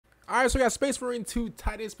Alright, so we got Space Marine 2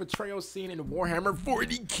 Titus Betrayal scene in Warhammer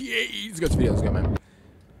 40K. Let's go to the video. Let's go, man.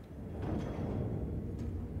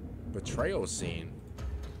 Betrayal scene.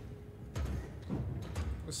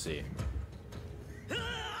 Let's see.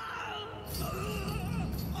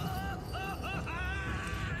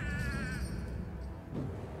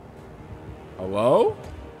 Hello?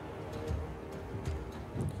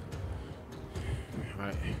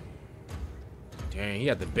 Alright. Dang, he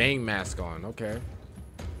had the bang mask on. Okay.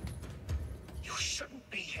 You shouldn't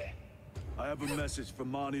be here. I have a message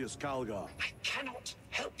from Marnius Calgar. I cannot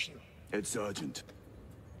help you. It's urgent.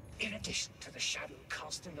 In addition to the shadow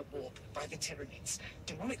cast in the warp by the Tyranids,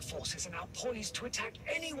 demonic forces are now poised to attack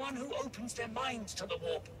anyone who opens their minds to the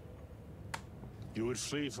warp. You would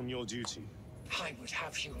flee from your duty. I would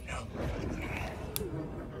have you know.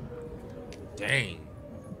 Dang.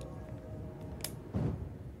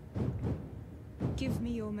 Give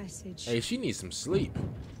me your message. Hey, she needs some sleep.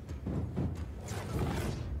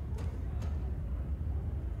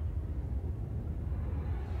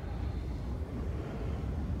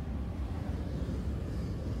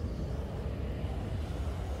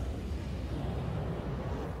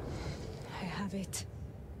 I have it.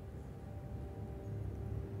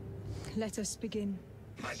 Let us begin.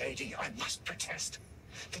 My lady, I must protest.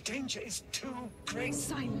 The danger is too great.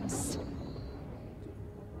 Silence.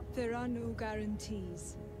 There are no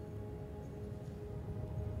guarantees.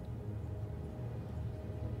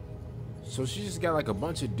 So she just got like a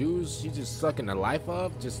bunch of dudes she just sucking the life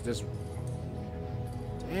of? Just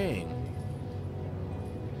dang.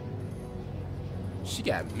 She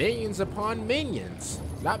got millions upon minions.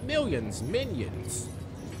 Not millions, minions.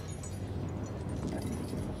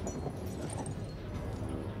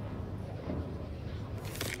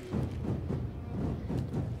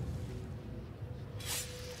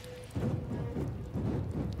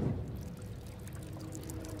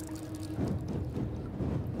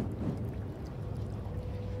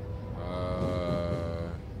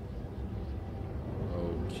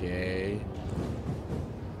 Okay.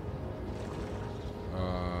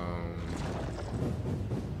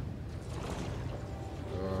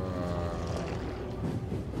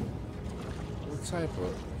 What type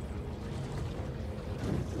of?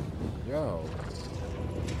 Yo.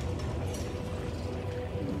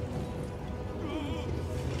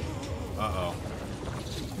 Uh-oh.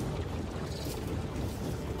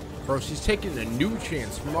 Bro, she's taking a new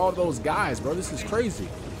chance from all those guys, bro. This is crazy.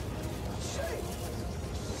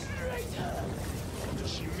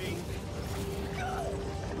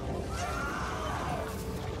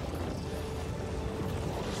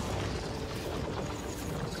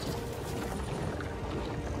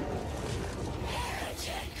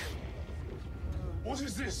 What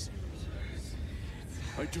is this?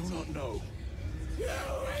 I do not know. You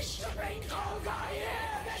wish to bring Kolgar here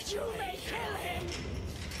that you may kill him.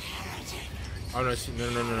 Heretic. Oh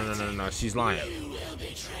no, no, she's lying. You will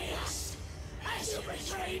betray us as you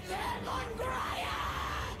betrayed them on Graia.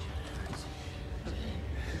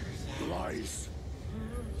 Lies.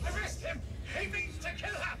 Arrest him! He means to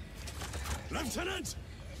kill her! Lieutenant!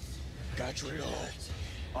 Gadriel,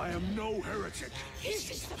 I am no heretic.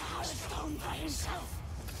 Uses the power stone for himself.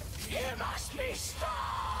 He must be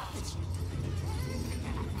stopped!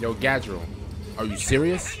 Yo, Gadriel, are you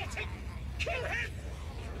serious? Kill him!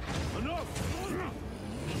 Enough!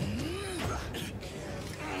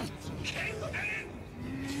 Kill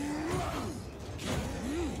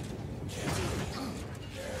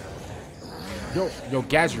him! Yo,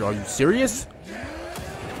 Gadriel, are you serious?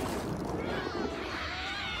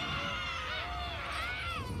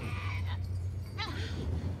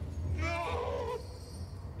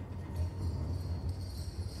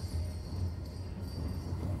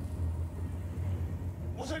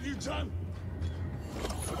 What have you done?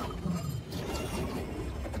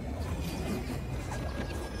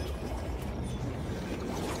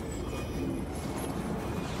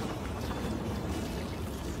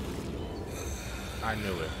 I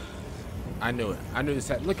knew it. I knew it. I knew this.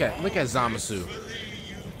 Look at Zamasu.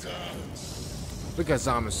 Look at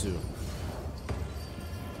Zamasu.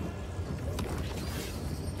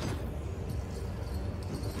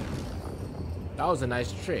 That was a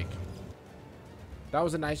nice trick. That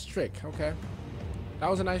was a nice trick. Okay. That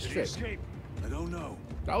was a nice trick. Escape? I don't know.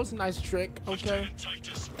 That was a nice trick. Okay.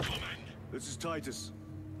 Titus, come in. This is Titus.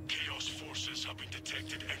 Chaos forces have been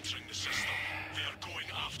detected entering the system. They are going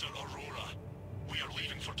after Aurora. We are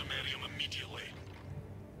leaving for Demerium immediately.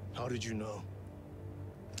 How did you know?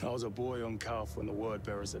 I was a boy on Calf when the word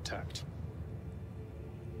bearers attacked.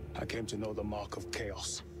 I came to know the mark of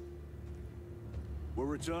chaos. We're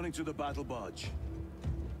returning to the battle barge.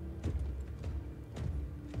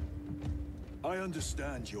 I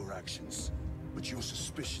understand your actions, but your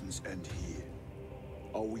suspicions end here.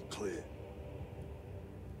 Are we clear?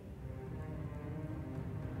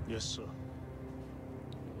 Yes, sir.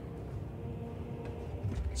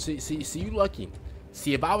 See, you lucky.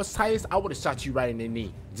 See, if I was Titus, I would have shot you right in the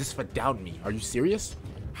knee just for doubting me. Are you serious?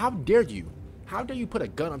 How dare you? How dare you put a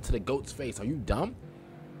gun up to the goat's face? Are you dumb?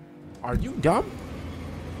 Are you dumb?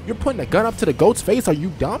 You're putting a gun up to the goat's face? Are you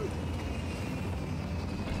dumb?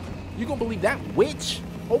 You gonna believe that witch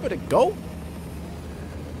over the goat?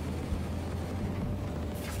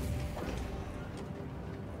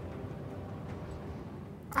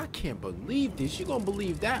 I can't believe this. You gonna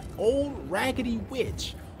believe that old raggedy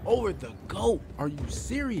witch over the goat? Are you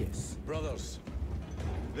serious? Brothers,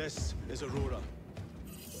 this is Aurora.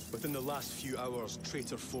 Within the last few hours,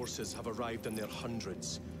 traitor forces have arrived in their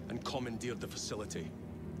hundreds and commandeered the facility.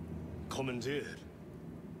 Commandeered?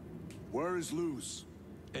 Where is Luz?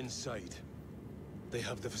 Inside, they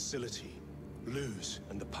have the facility, Luz,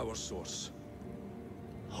 and the power source.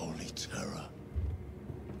 Holy terror.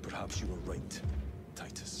 Perhaps you were right,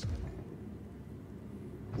 Titus.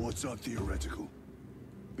 What's our theoretical?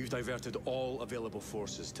 We've diverted all available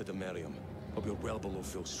forces to the Merium, but we're well below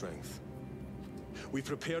full strength. We've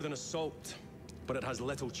prepared an assault, but it has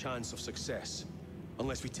little chance of success,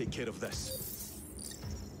 unless we take care of this.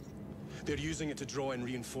 They're using it to draw in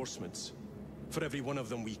reinforcements. For every one of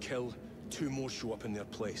them we kill, 2 more show up in their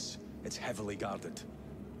place. It's heavily guarded.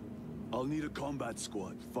 I'll need a combat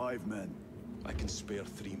squad, 5 men. I can spare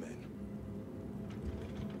 3 men.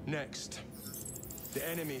 Next, the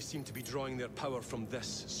enemy seem to be drawing their power from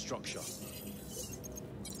this structure.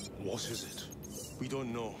 What is it? We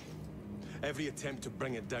don't know. Every attempt to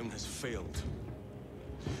bring it down has failed.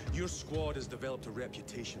 Your squad has developed a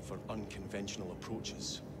reputation for unconventional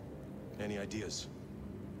approaches. Any ideas?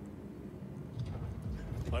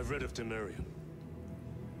 I've read of Temerium.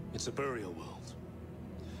 It's a burial world.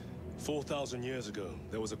 4,000 years ago,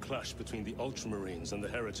 there was a clash between the Ultramarines and the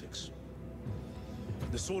Heretics.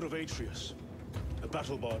 The Sword of Atreus, a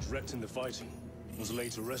battle barge wrecked in the fighting, was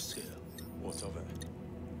laid to rest here. What of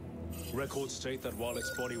it? Records state that while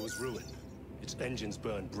its body was ruined, its engines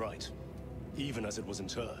burned bright, even as it was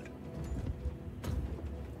interred.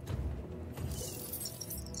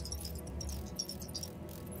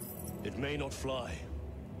 It may not fly,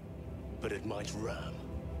 but it might ram.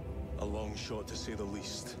 A long shot to say the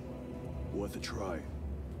least. Worth a try.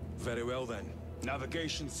 Very well then.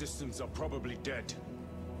 Navigation systems are probably dead.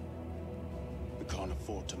 We can't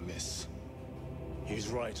afford to miss. He's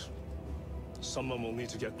right. Someone will need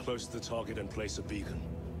to get close to the target and place a beacon.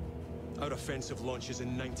 Our offensive launches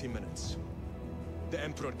in 90 minutes. The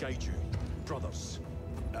Emperor guide you, brothers.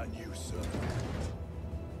 And you, sir.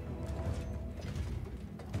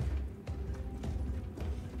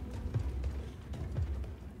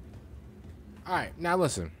 Alright, now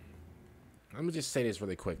listen. Let me just say this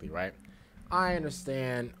really quickly, right? I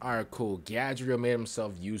understand, alright, cool. Gadriel made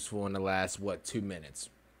himself useful in the last, what, 2 minutes.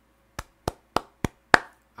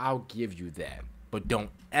 I'll give you that. But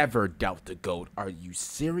don't ever doubt the GOAT. Are you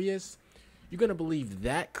serious? You're gonna believe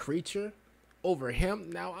that creature over him?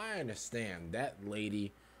 Now, I understand that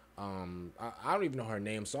lady. I don't even know her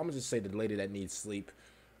name, so I'm gonna just say the lady that needs sleep.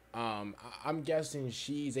 I'm guessing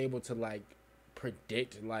she's able to, like,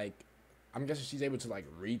 predict, like, I'm guessing she's able to, like,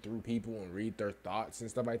 read through people and read their thoughts and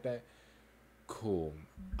stuff like that. Cool.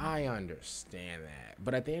 I understand that.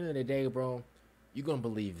 But at the end of the day, bro, you gonna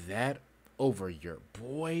believe that over your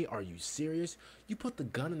boy? Are you serious? You put the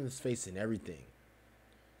gun in his face and everything.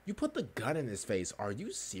 You put the gun in his face. Are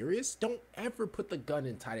you serious? Don't ever put the gun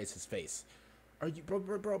in Titus's face. Are you,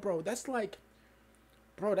 bro? That's like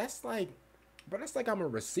I'm a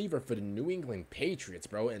receiver for the New England Patriots,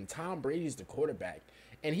 bro, and Tom Brady's the quarterback,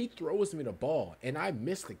 and he throws me the ball, and I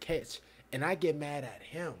miss the catch, and I get mad at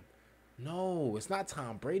him. No, it's not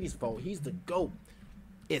Tom Brady's fault. He's the GOAT.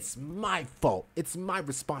 It's my fault. It's my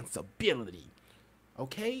responsibility.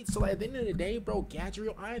 Okay? So at the end of the day, bro,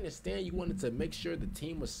 Gadriel, I understand you wanted to make sure the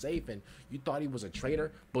team was safe and you thought he was a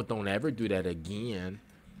traitor, but don't ever do that again.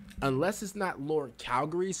 Unless it's not Lord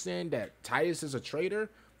Calgary saying that Titus is a traitor,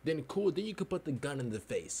 then cool, then you could put the gun in the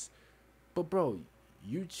face. But bro,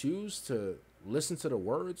 you choose to listen to the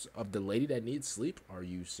words of the lady that needs sleep? Are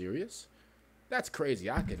you serious? That's crazy.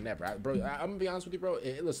 I could never. I'm gonna be honest with you, bro.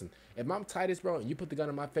 Listen, if I'm Titus, bro, and you put the gun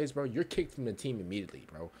in my face, bro, you're kicked from the team immediately,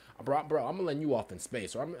 bro. I'm gonna let you off in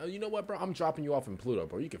space. Or you know what, bro? I'm dropping you off in Pluto,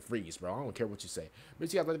 bro. You can freeze, bro. I don't care what you say. But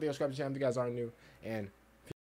if you guys like the video, subscribe to the channel if you guys aren't new, and